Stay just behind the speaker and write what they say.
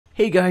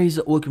Hey guys,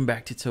 welcome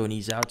back to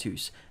Tony's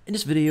How-Tos. In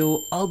this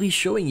video, I'll be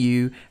showing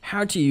you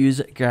how to use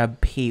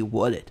Grabpay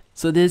Wallet.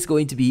 So this is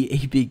going to be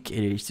a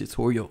beginner's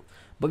tutorial.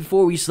 But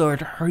before we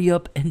start, hurry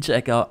up and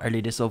check out our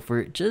latest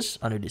offer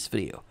just under this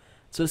video.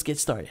 So let's get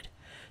started.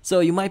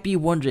 So you might be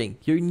wondering,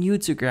 you're new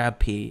to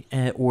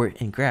GrabPay or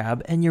in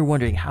Grab, and you're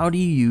wondering how do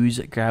you use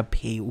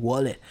GrabPay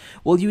Wallet?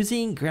 Well,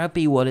 using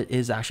GrabPay Wallet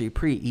is actually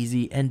pretty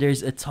easy and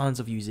there's a tons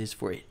of uses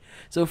for it.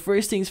 So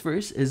first things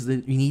first is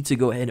that we need to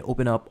go ahead and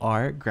open up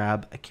our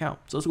Grab account.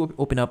 So let's go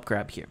open up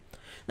Grab here.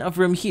 Now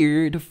from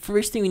here, the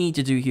first thing we need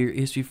to do here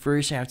is we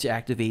first have to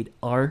activate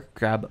our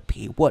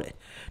GrabPay Wallet.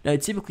 Now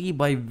typically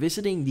by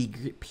visiting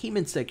the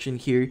payment section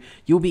here,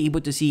 you'll be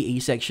able to see a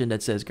section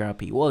that says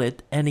GrabPay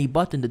Wallet and a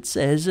button that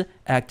says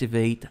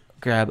activate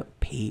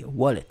GrabPay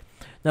Wallet.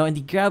 Now in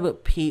the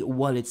GrabPay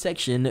Wallet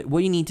section,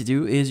 what you need to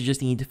do is you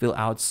just need to fill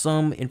out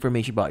some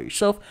information about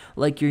yourself,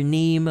 like your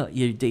name,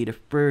 your date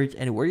of birth,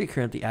 and where you're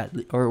currently at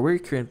or where you're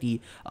currently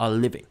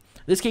living.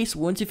 In this case,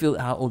 once you fill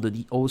out all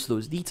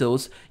those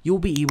details, you'll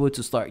be able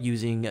to start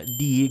using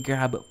the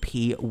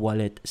GrabPay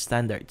Wallet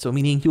standard. So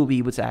meaning you'll be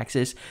able to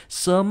access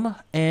some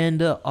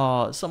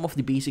of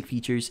the basic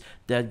features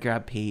that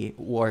GrabPay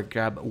or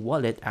Grab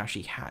Wallet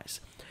actually has.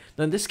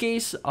 Now in this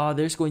case,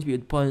 there's going to be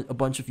a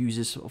bunch of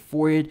uses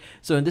for it.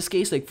 So in this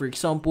case, like for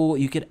example,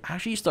 you could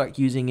actually start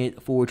using it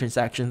for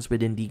transactions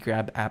within the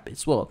Grab app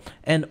as well,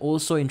 and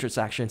also in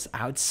transactions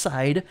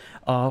outside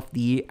of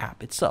the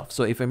app itself.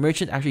 So if a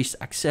merchant actually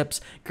accepts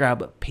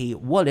GrabPay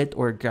Wallet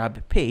or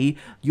GrabPay,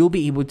 you'll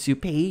be able to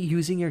pay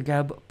using your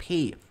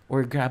GrabPay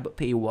or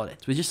GrabPay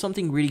Wallet, which is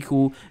something really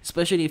cool,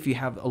 especially if you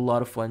have a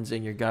lot of funds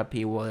in your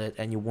GrabPay Wallet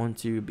and you want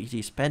to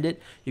basically spend it,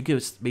 you can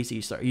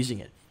basically start using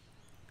it.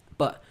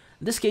 But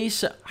in this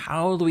case,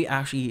 how do we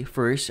actually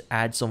first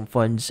add some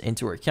funds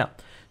into our account?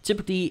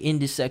 Typically in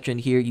this section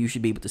here, you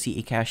should be able to see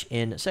a cash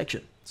in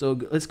section. So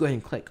let's go ahead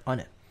and click on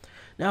it.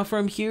 Now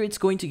from here, it's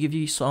going to give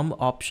you some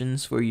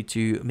options for you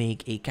to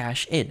make a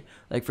cash in.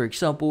 Like for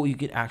example, you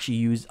can actually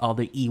use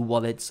other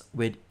e-wallets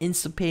with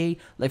InstaPay.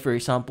 Like for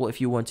example, if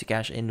you want to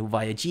cash in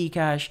via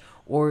Gcash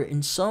or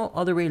in some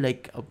other way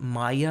like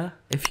Maya,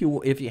 if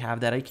you have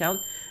that account,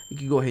 you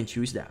can go ahead and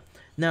choose that.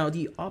 Now,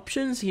 the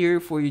options here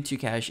for you to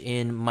cash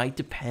in might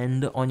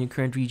depend on your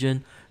current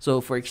region. So,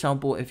 for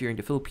example, if you're in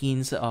the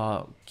Philippines,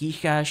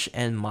 Gcash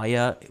and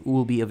Maya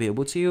will be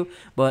available to you.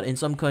 But in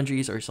some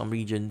countries or some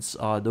regions,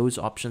 those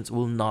options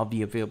will not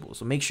be available.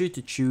 So, make sure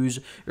to choose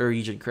your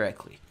region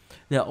correctly.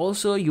 Now,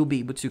 also, you'll be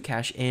able to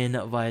cash in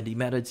via the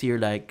methods here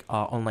like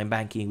online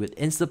banking with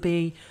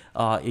InstaPay.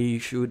 You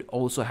should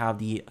also have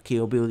the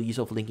capabilities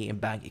of linking a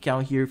bank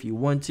account here if you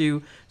want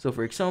to. So,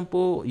 for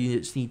example, you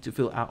just need to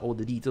fill out all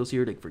the details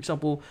here. Like, for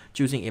example,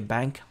 choosing a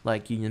bank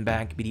like Union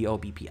Bank,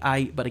 BDO,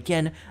 BPI. But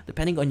again,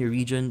 depending on your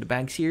region, the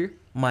banks here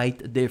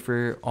might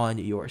differ on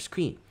your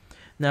screen.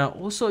 Now,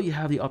 also, you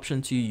have the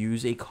option to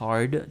use a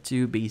card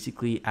to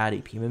basically add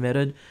a payment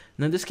method.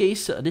 Now, in this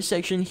case, this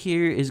section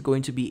here is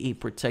going to be a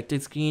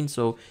protected screen,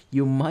 so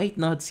you might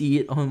not see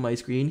it on my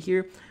screen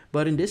here.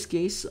 But in this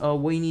case,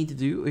 what you need to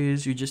do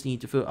is you just need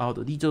to fill out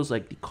the details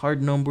like the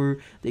card number,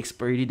 the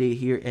expiry date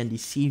here, and the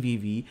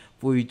CVV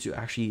for you to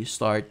actually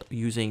start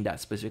using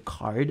that specific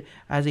card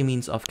as a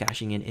means of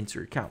cashing in into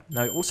your account.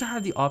 Now, you also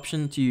have the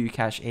option to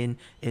cash in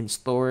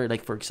store,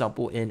 like for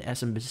example, in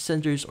SM Business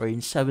Centers or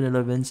in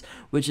 7-Elevens,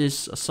 which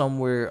is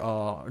somewhere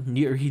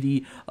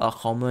really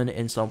common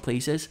in some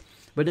places.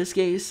 But in this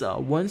case,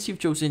 once you've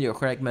chosen your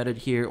correct method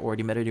here or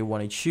the method you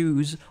want to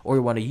choose or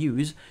you want to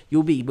use,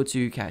 you'll be able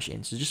to cash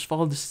in. So just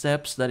follow the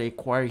steps that I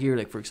require here,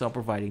 like for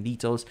example, providing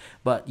details.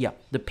 But yeah,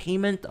 the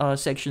payment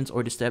sections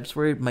or the steps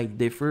for it might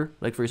differ.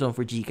 Like for example,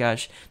 for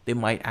Gcash, they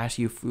might ask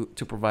you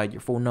to provide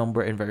your phone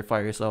number and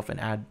verify yourself and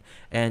add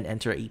and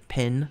enter a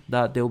PIN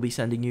that they'll be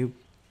sending you.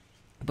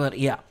 But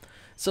yeah.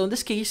 So in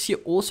this case, you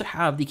also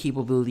have the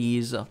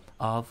capabilities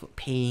of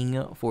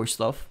paying for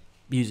stuff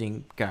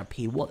using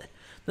GrabPay Wallet.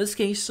 In this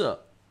case,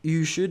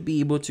 you should be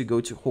able to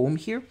go to home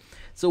here.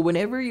 So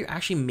whenever you're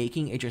actually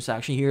making a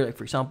transaction here, like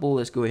for example,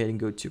 let's go ahead and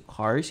go to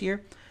cars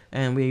here.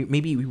 And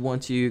maybe we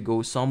want to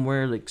go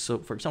somewhere like, so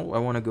for example, I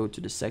want to go to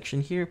the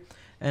section here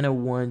and I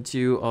want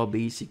to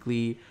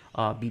basically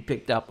be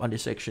picked up on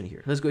this section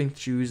here. Let's go and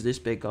choose this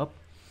pickup.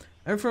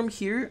 And from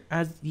here,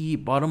 at the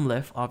bottom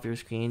left of your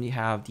screen, you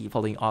have the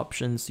following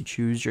options to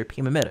choose your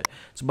payment method.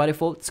 So by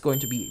default, it's going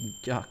to be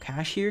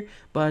cash here,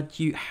 but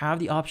you have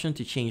the option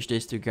to change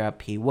this to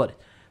GrabPay Wallet.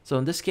 So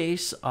in this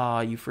case,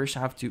 you first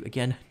have to,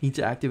 again, need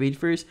to activate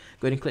first.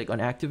 Go ahead and click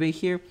on activate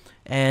here.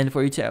 And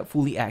for you to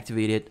fully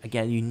activate it,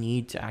 again, you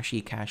need to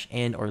actually cash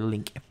in or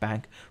link a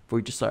bank for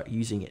you to start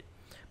using it.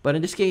 But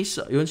in this case,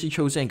 once you've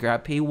chosen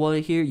GrabPay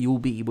Wallet here, you'll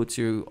be able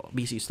to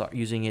basically start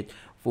using it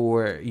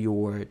for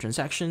your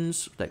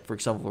transactions, like for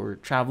example, for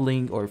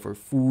traveling or for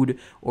food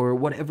or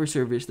whatever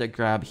service that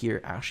Grab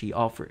here actually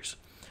offers.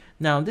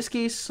 Now, in this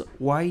case,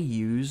 why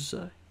use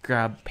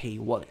GrabPay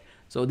Wallet?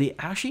 So they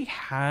actually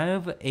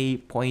have a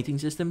pointing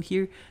system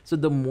here. So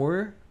the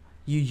more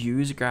you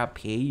use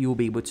GrabPay, you'll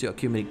be able to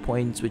accumulate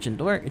points, which in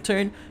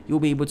turn you'll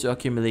be able to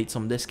accumulate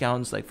some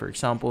discounts, like for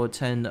example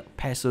 10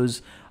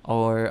 pesos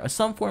or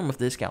some form of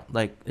discount.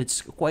 Like,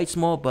 it's quite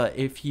small, but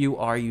if you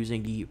are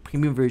using the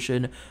premium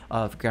version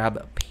of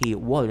GrabPay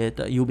Wallet,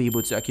 you'll be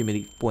able to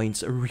accumulate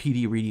points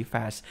really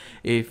fast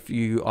if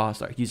you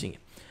start using it.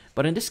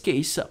 But in this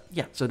case,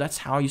 yeah, so that's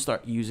how you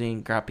start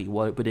using GrabPay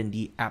Wallet within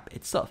the app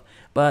itself.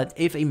 But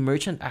if a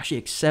merchant actually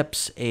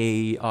accepts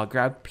a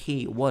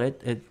GrabPay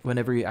Wallet,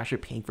 whenever you're actually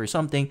paying for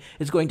something,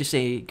 it's going to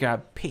say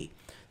GrabPay.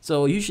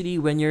 So usually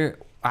when you're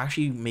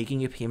actually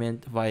making a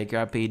payment via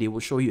GrabPay, they will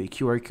show you a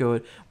QR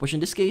code, which in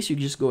this case, you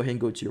just go ahead and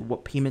go to your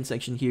payment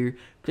section here,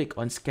 click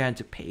on scan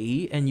to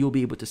pay, and you'll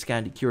be able to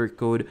scan the QR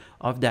code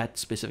of that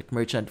specific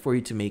merchant for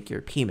you to make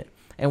your payment.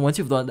 And once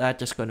you've done that,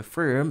 just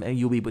confirm, and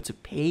you'll be able to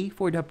pay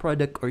for the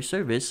product or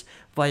service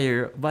via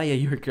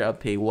your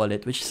GrabPay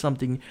wallet, which is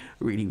something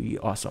really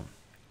awesome.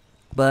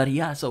 But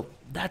yeah, so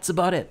that's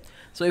about it.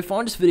 So if you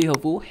found this video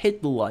helpful,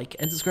 hit the like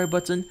and subscribe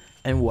button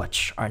and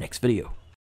watch our next video.